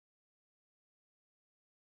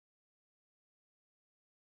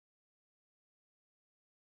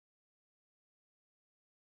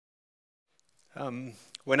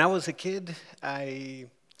When I was a kid, I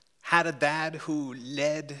had a dad who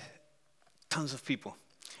led tons of people.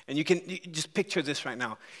 And you just picture this right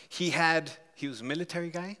now. He was a military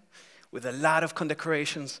guy with a lot of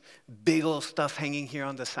condecorations, big old stuff hanging here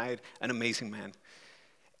on the side, an amazing man.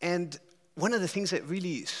 And one of the things that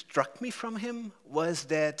really struck me from him was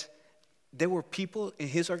that there were people in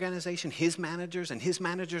his organization, his managers and his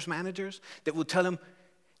managers' managers, that would tell him,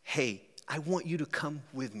 hey, I want you to come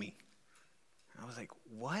with me. I was like,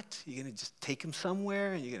 what? You're going to just take him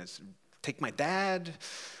somewhere? And you're going to take my dad?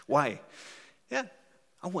 Why? Yeah,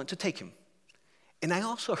 I want to take him. And I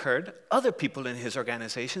also heard other people in his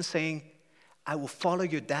organization saying, I will follow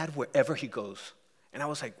your dad wherever he goes. And I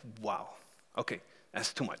was like, wow, okay,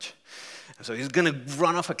 that's too much. And so he's going to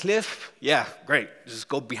run off a cliff? Yeah, great, just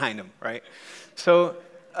go behind him, right? So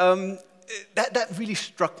that really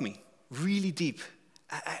struck me, really deep.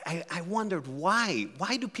 I wondered why.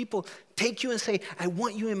 Why do people take you and say, I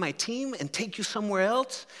want you in my team, and take you somewhere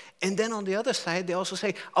else? And then on the other side, they also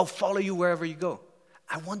say, I'll follow you wherever you go.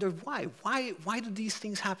 I wondered why. Why do these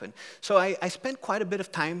things happen? So I spent quite a bit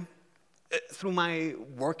of time through my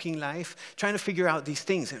working life trying to figure out these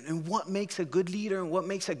things and what makes a good leader and what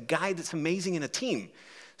makes a guy that's amazing in a team.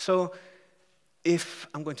 So if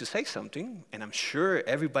I'm going to say something, and I'm sure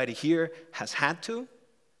everybody here has had to,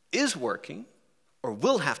 is working, or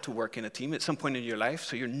will have to work in a team at some point in your life,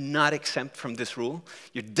 so you're not exempt from this rule.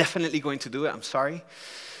 You're definitely going to do it, I'm sorry,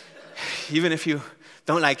 even if you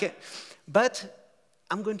don't like it. But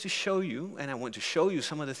I'm going to show you, and I want to show you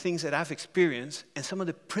some of the things that I've experienced and some of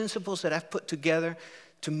the principles that I've put together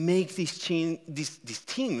to make these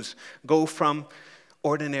teams go from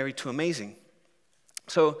ordinary to amazing.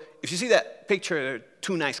 So if you see that picture, there are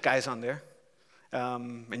two nice guys on there.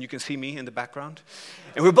 And you can see me in the background.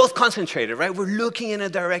 And we're both concentrated, right? We're looking in a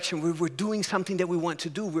direction. We're doing something that we want to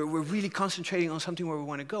do. We're really concentrating on something where we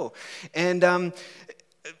want to go. And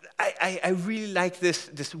I really like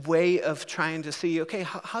this way of trying to see, okay,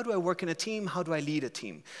 how do I work in a team? How do I lead a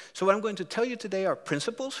team? So what I'm going to tell you today are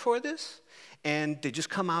principles for this. And they just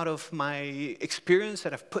come out of my experience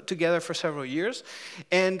that I've put together for several years.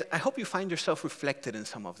 And I hope you find yourself reflected in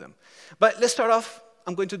some of them. But let's start off.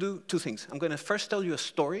 I'm going to do two things. I'm going to first tell you a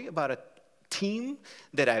story about a team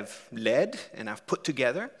that I've led and I've put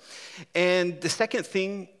together. And the second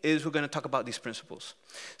thing is we're going to talk about these principles.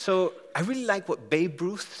 So I really like what Babe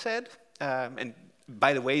Ruth said. And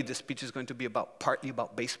by the way, this speech is going to be partly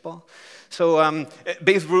about baseball. So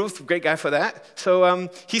Babe Ruth, great guy for that. So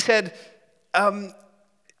he said,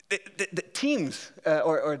 the teams,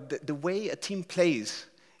 or the way a team plays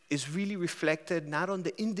is really reflected not on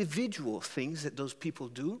the individual things that those people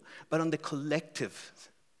do, but on the collective,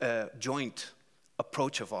 joint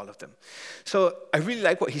approach of all of them. So I really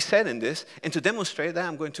like what he said in this, and to demonstrate that,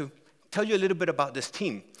 I'm going to tell you a little bit about this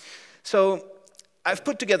team. So I've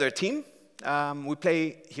put together a team. We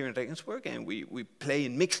play here in Regensburg, and we play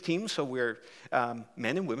in mixed teams, so we're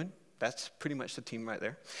men and women. That's pretty much the team right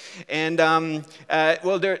there. And,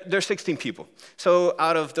 well, there are 16 people. So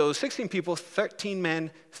out of those 16 people, 13 men,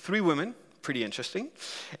 3 women. Pretty interesting.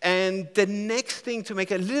 And the next thing to make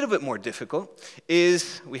it a little bit more difficult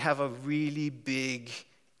is we have a really big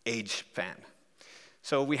age span.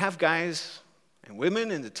 So we have guys and women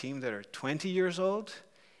in the team that are 20 years old,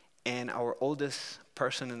 and our oldest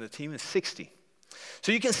person in the team is 60.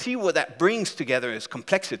 So you can see what that brings together is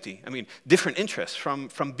complexity. I mean, different interests, from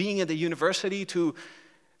being at the university to,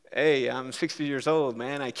 hey, I'm 60 years old,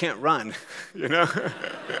 man, I can't run, you know?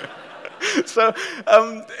 So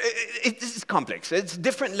it's complex. It's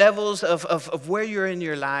different levels of where you're in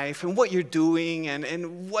your life and what you're doing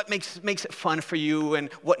and what makes it fun for you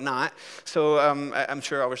and what not. So I'm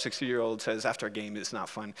sure our 60-year-old says after a game it's not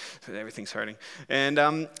fun, so everything's hurting.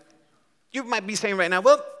 And you might be saying right now,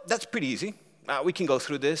 well, that's pretty easy. We can go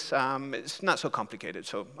through this. It's not so complicated,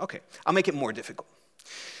 so okay. I'll make it more difficult.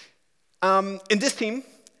 In this team,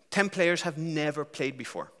 10 players have never played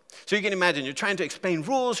before. So you can imagine, you're trying to explain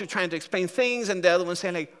rules, you're trying to explain things, and the other one's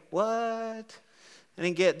saying like, what? I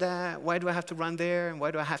didn't get that. Why do I have to run there? And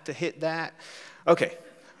why do I have to hit that? Okay,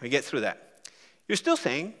 we get through that. You're still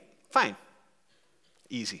saying, fine,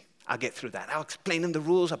 easy. I'll get through that. I'll explain them the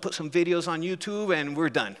rules. I'll put some videos on YouTube, and we're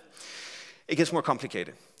done. It gets more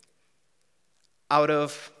complicated. Out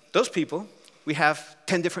of those people, we have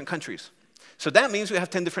 10 different countries. So that means we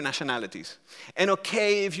have 10 different nationalities. And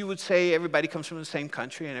okay, if you would say everybody comes from the same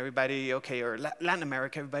country and everybody, okay, or Latin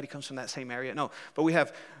America, everybody comes from that same area. No, but we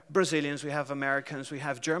have Brazilians, we have Americans, we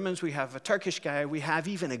have Germans, we have a Turkish guy, we have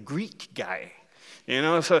even a Greek guy. You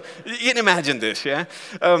know, so you can imagine this, yeah?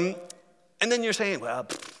 And then you're saying, well,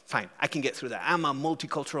 fine, I can get through that. I'm a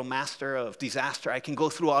multicultural master of disaster. I can go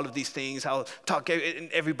through all of these things. I'll talk to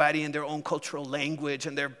everybody in their own cultural language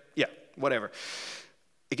and whatever.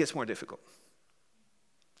 It gets more difficult.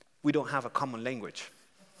 We don't have a common language.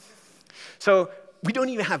 So we don't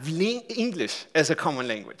even have English as a common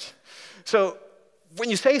language. So when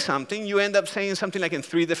you say something, you end up saying something like in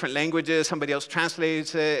 3 different languages. Somebody else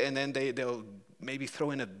translates it, and then they'll maybe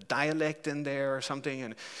throw in a dialect in there or something.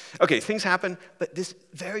 And okay, things happen, but this is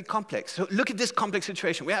very complex. So look at this complex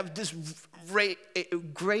situation. We have this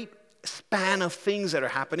great span of things that are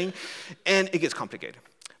happening, and it gets complicated.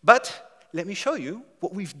 But let me show you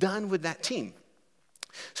what we've done with that team.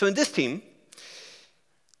 So in this team,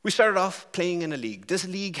 we started off playing in a league. This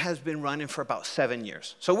league has been running for about 7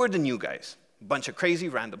 years. So we're the new guys. A bunch of crazy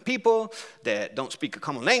random people that don't speak a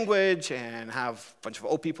common language and have a bunch of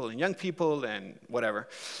old people and young people and whatever.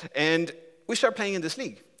 And we start playing in this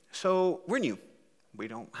league. So we're new. We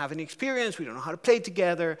don't have any experience. We don't know how to play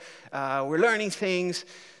together. We're learning things.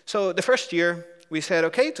 So the first year, we said,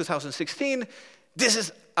 okay, 2016, this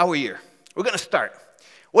is our year. We're going to start.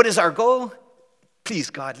 What is our goal?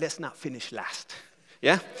 Please, God, let's not finish last.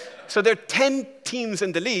 Yeah? So there are 10 teams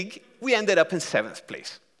in the league. We ended up in 7th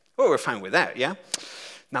place. Well, we're fine with that, yeah?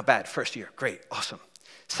 Not bad. First year, great, awesome.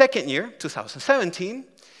 Second year, 2017,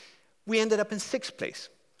 we ended up in 6th place.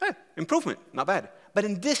 Improvement, not bad. But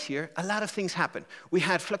in this year, a lot of things happened. We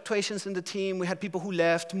had fluctuations in the team. We had people who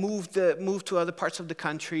left, moved to other parts of the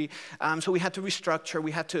country. So we had to restructure.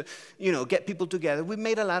 We had to, get people together. We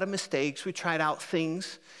made a lot of mistakes. We tried out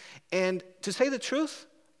things. And to say the truth,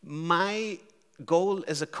 my goal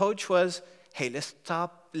as a coach was, hey,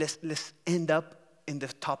 let's end up in the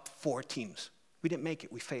top 4 teams. We didn't make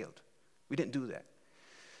it. We failed. We didn't do that.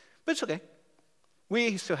 But it's okay.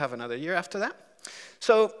 We still have another year after that.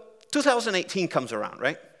 So 2018 comes around,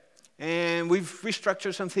 right? And we've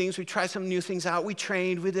restructured some things. We tried some new things out. We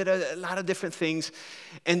trained. We did a lot of different things.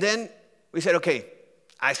 And then we said, okay,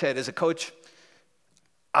 I said as a coach,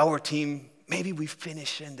 our team, maybe we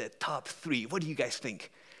finish in the top 3. What do you guys think?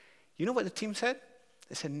 You know what the team said?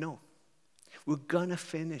 They said, no. We're going to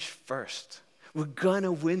finish first. We're going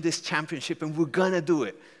to win this championship, and we're going to do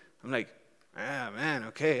it. I'm like, man,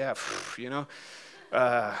 okay, yeah,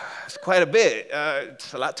 it's quite a bit.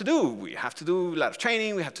 It's a lot to do. We have to do a lot of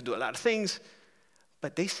training. We have to do a lot of things.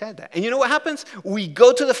 But they said that. And you know what happens? We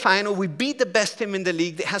go to the final. We beat the best team in the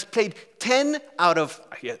league that has played 10 out of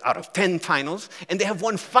 10 finals, and they have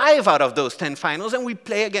won 5 out of those 10 finals, and we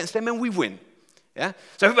play against them, and we win. Yeah?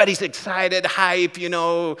 So everybody's excited, hype,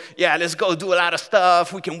 yeah, let's go do a lot of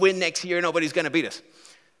stuff. We can win next year. Nobody's going to beat us.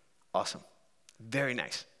 Awesome. Very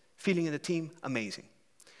nice. Feeling in the team, amazing.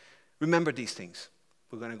 Remember these things.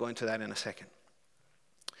 We're going to go into that in a second.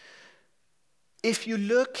 If you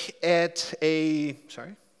look at if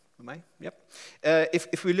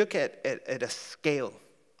we look at a scale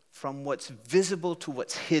from what's visible to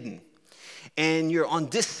what's hidden, and you're on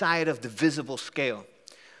this side of the visible scale,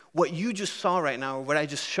 what you just saw right now, or what I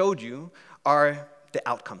just showed you, are the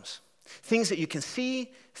outcomes. Things that you can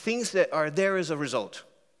see, things that are there as a result.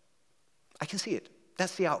 I can see it.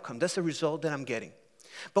 That's the outcome. That's the result that I'm getting.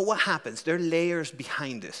 But what happens? There are layers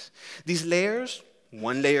behind this. These layers,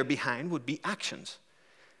 one layer behind, would be actions.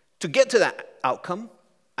 To get to that outcome,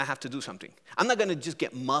 I have to do something. I'm not going to just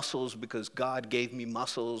get muscles because God gave me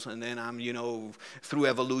muscles and then I'm, through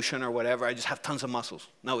evolution or whatever, I just have tons of muscles.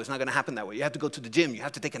 No, it's not going to happen that way. You have to go to the gym. You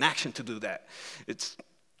have to take an action to do that. It's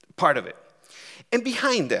part of it. And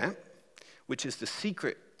behind that, which is the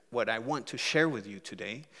secret, what I want to share with you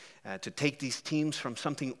today, to take these teams from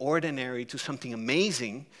something ordinary to something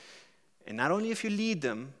amazing, and not only if you lead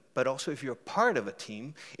them, but also if you're a part of a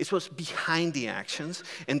team, it's what's behind the actions,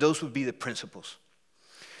 and those would be the principles.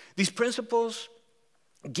 These principles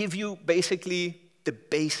give you basically the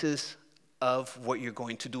basis of what you're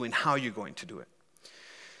going to do and how you're going to do it.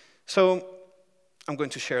 So I'm going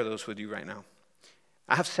to share those with you right now.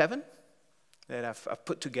 I have 7 that I've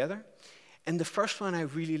put together. And the first one I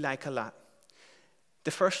really like a lot.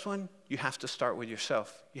 The first one, you have to start with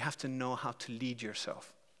yourself. You have to know how to lead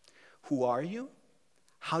yourself. Who are you?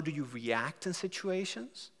 How do you react in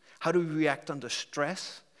situations? How do you react under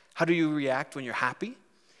stress? How do you react when you're happy?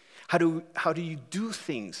 How do you do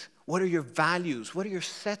things? What are your values? What are your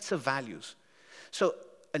sets of values? So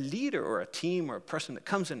a leader or a team or a person that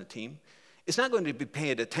comes in a team is not going to be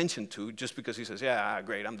paid attention to just because he says, yeah,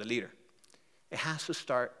 great, I'm the leader. It has to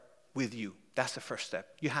start with you. That's the first step.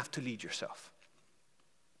 You have to lead yourself.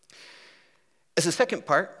 As a second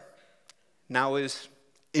part, now is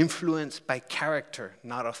influenced by character,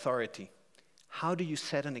 not authority. How do you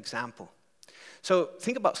set an example? So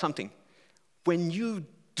think about something. When you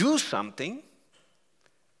do something,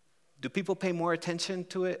 do people pay more attention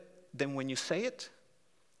to it than when you say it?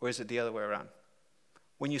 Or is it the other way around?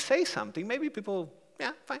 When you say something, maybe people,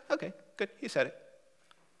 yeah, fine, okay, good, he said it.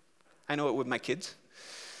 I know it with my kids.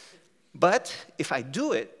 But if I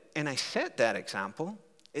do it and I set that example,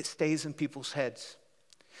 it stays in people's heads.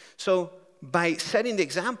 So by setting the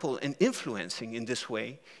example and influencing in this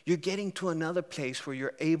way, you're getting to another place where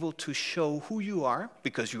you're able to show who you are,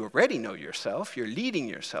 because you already know yourself, you're leading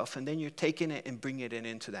yourself, and then you're taking it and bringing it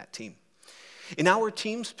into that team. In our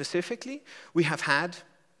team specifically, we have had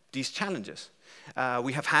these challenges.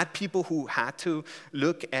 We have had people who had to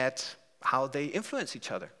look at how they influence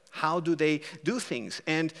each other. How do they do things?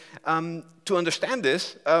 And to understand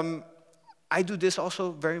this, I do this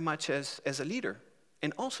also very much as a leader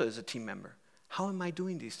and also as a team member. How am I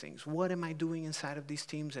doing these things? What am I doing inside of these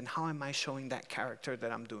teams? And how am I showing that character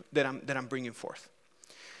that I'm bringing forth?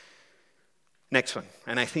 Next one,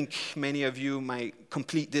 and I think many of you might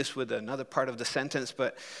complete this with another part of the sentence,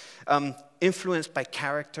 but influenced by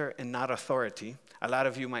character and not authority. A lot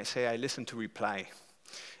of you might say, I listen to reply.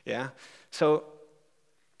 Yeah? So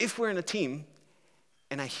if we're in a team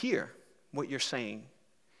and I hear what you're saying,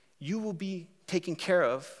 you will be taken care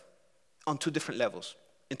of on two different levels,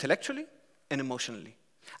 intellectually and emotionally.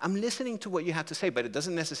 I'm listening to what you have to say, but it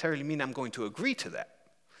doesn't necessarily mean I'm going to agree to that.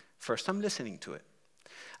 First, I'm listening to it.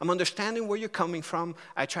 I'm understanding where you're coming from.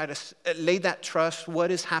 I try to lay that trust. What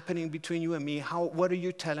is happening between you and me? What are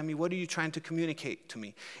you telling me? What are you trying to communicate to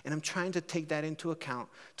me? And I'm trying to take that into account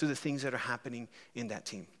to the things that are happening in that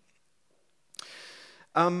team.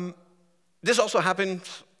 This also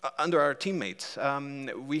happens under our teammates.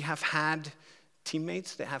 We have had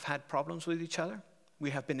teammates that have had problems with each other. We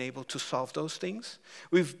have been able to solve those things.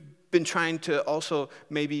 We've been trying to also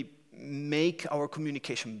maybe make our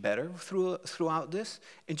communication better throughout this,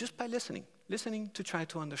 and just by listening to try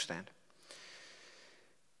to understand.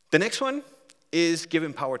 The next one is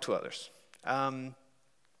giving power to others.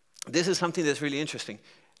 This is something that's really interesting.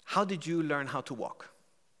 How did you learn how to walk?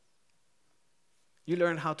 You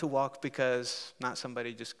learned how to walk because not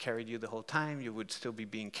somebody just carried you the whole time. You would still be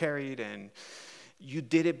being carried, and you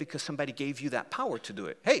did it because somebody gave you that power to do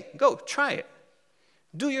it. Hey, go, try it.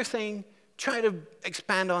 Do your thing. Try to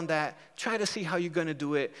expand on that. Try to see how you're going to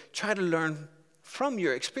do it. Try to learn from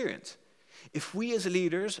your experience. If we as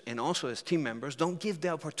leaders and also as team members don't give the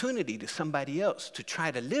opportunity to somebody else to try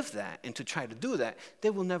to live that and to try to do that, they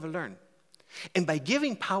will never learn. And by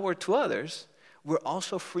giving power to others, we're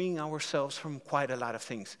also freeing ourselves from quite a lot of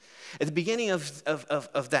things. At the beginning of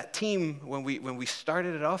that team, when we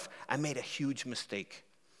started it off, I made a huge mistake.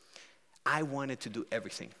 I wanted to do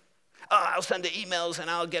everything. Oh, I'll send the emails, and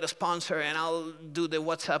I'll get a sponsor, and I'll do the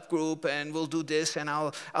WhatsApp group, and we'll do this, and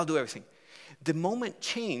I'll do everything. The moment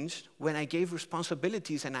changed when I gave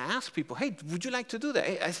responsibilities, and I asked people, hey, would you like to do that?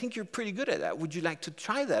 Hey, I think you're pretty good at that. Would you like to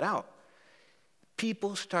try that out?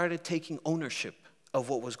 People started taking ownership of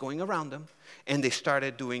what was going around them, and they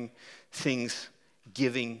started doing things,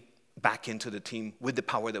 giving back into the team with the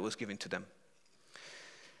power that was given to them.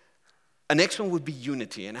 The next one would be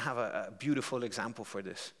unity, and I have a beautiful example for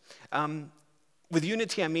this. With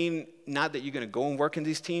unity, I mean not that you're going to go and work in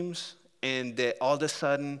these teams and that all of a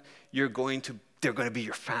sudden they're going to be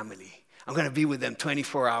your family. I'm going to be with them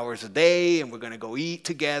 24 hours a day, and we're going to go eat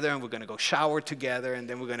together, and we're going to go shower together, and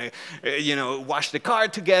then we're going to, wash the car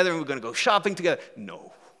together, and we're going to go shopping together.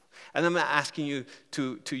 No. And I'm not asking you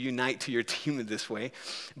to unite to your team in this way,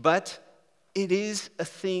 but it is a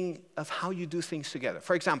thing of how you do things together.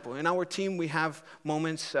 For example, in our team, we have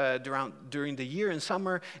moments during the year in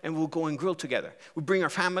summer, and we'll go and grill together. We bring our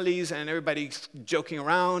families, and everybody's joking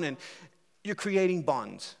around, and you're creating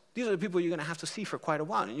bonds. These are the people you're going to have to see for quite a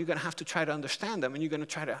while, and you're going to have to try to understand them, and you're going to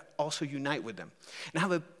try to also unite with them. And I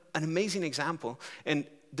have an amazing example. And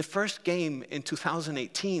the first game in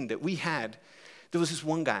 2018 that we had, there was this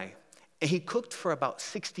one guy, and he cooked for about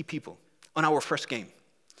 60 people on our first game.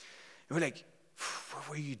 And we're like, what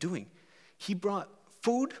were you doing? He brought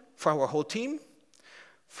food for our whole team,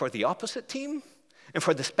 for the opposite team, and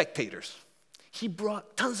for the spectators. He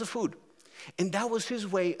brought tons of food. And that was his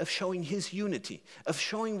way of showing his unity, of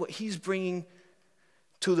showing what he's bringing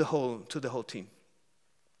to the whole team.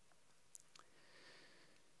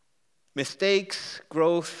 Mistakes,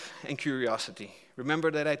 growth, and curiosity. Remember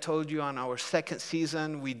that I told you on our second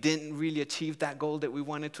season we didn't really achieve that goal that we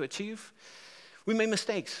wanted to achieve? We made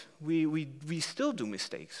mistakes. We still do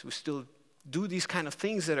mistakes. We still do these kind of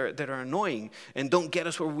things that are annoying and don't get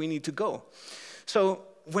us where we need to go. So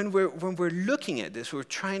when we're looking at this, we're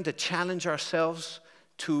trying to challenge ourselves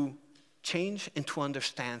to change and to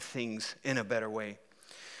understand things in a better way.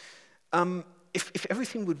 If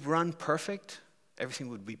everything would run perfect, everything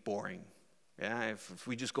would be boring. Yeah, if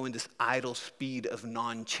we just go in this idle speed of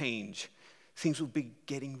non-change, things would be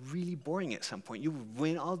getting really boring at some point. You would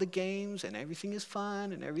win all the games, and everything is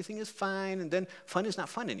fun, and everything is fine, and then fun is not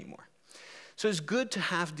fun anymore. So it's good to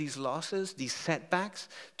have these losses, these setbacks,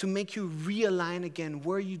 to make you realign again.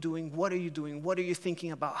 Where are you doing? What are you doing? What are you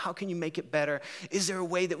thinking about? How can you make it better? Is there a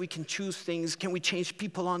way that we can choose things? Can we change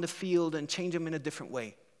people on the field and change them in a different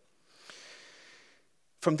way?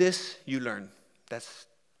 From this, you learn. That's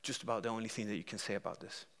just about the only thing that you can say about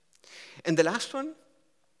this. And the last one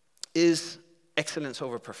is excellence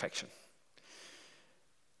over perfection.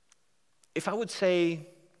 If I would say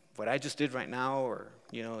what I just did right now, or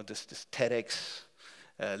this TEDx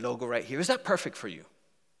logo right here, is that perfect for you?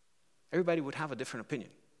 Everybody would have a different opinion.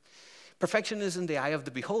 Perfection is in the eye of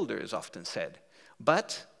the beholder, is often said.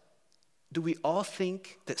 But do we all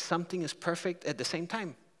think that something is perfect at the same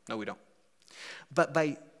time? No, we don't. But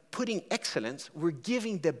by putting excellence, we're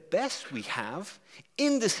giving the best we have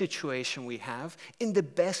in the situation we have in the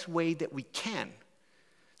best way that we can.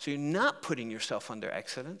 So you're not putting yourself under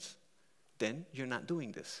excellence, then you're not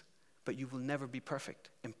doing this. But you will never be perfect,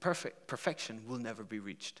 and perfection will never be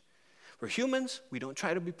reached. We're humans, we don't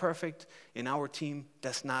try to be perfect. In our team,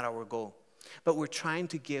 that's not our goal. But we're trying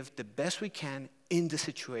to give the best we can in the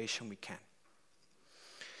situation we can.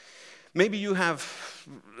 Maybe you have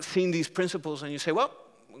seen these principles and you say, well,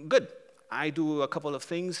 good. I do a couple of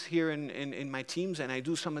things here in my teams, and I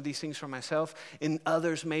do some of these things for myself. In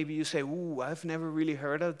others, maybe you say, ooh, I've never really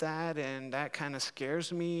heard of that, and that kind of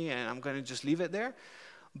scares me, and I'm going to just leave it there.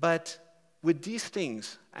 But with these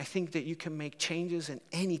things, I think that you can make changes in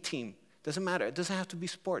any team. Doesn't matter. It doesn't have to be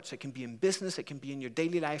sports. It can be in business. It can be in your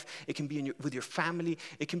daily life. It can be with your family.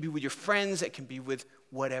 It can be with your friends. It can be with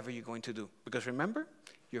whatever you're going to do. Because remember,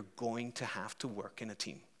 you're going to have to work in a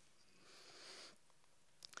team.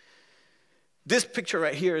 This picture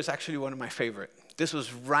right here is actually one of my favorite. This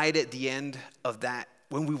was right at the end of that,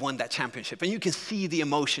 when we won that championship. And you can see the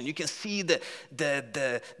emotion. You can see the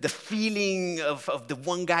feeling of the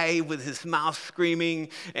one guy with his mouth screaming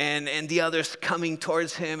and the others coming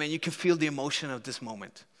towards him. And you can feel the emotion of this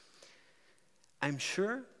moment. I'm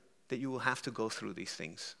sure that you will have to go through these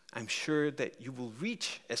things. I'm sure that you will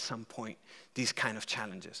reach at some point these kind of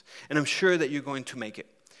challenges. And I'm sure that you're going to make it.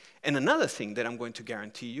 And another thing that I'm going to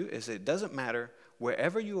guarantee you is that it doesn't matter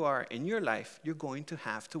wherever you are in your life, you're going to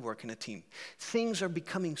have to work in a team. Things are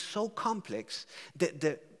becoming so complex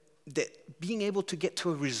that being able to get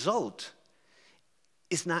to a result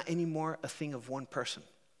is not anymore a thing of one person.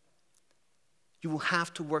 You will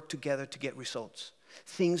have to work together to get results.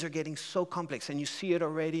 Things are getting so complex, and you see it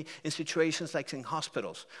already in situations like in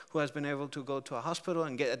hospitals. Who has been able to go to a hospital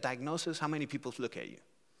and get a diagnosis? How many people look at you?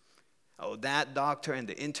 Oh, that doctor and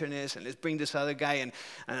the internist, and let's bring this other guy, and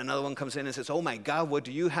another one comes in and says, oh my God, what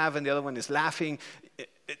do you have? And the other one is laughing.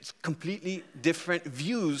 It's completely different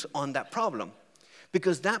views on that problem,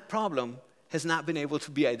 because that problem has not been able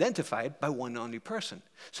to be identified by one only person.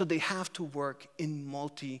 So they have to work in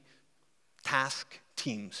multi-task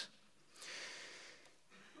teams.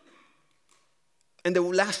 And the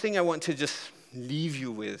last thing I want to just leave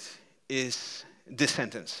you with is this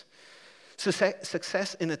sentence.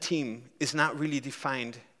 Success in a team is not really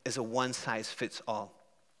defined as a one-size-fits-all.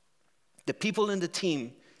 The people in the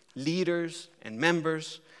team, leaders and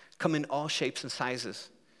members, come in all shapes and sizes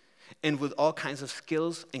and with all kinds of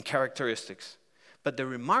skills and characteristics. But the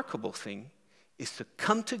remarkable thing is to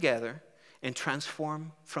come together and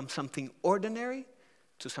transform from something ordinary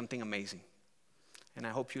to something amazing. And I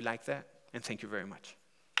hope you like that, and thank you very much.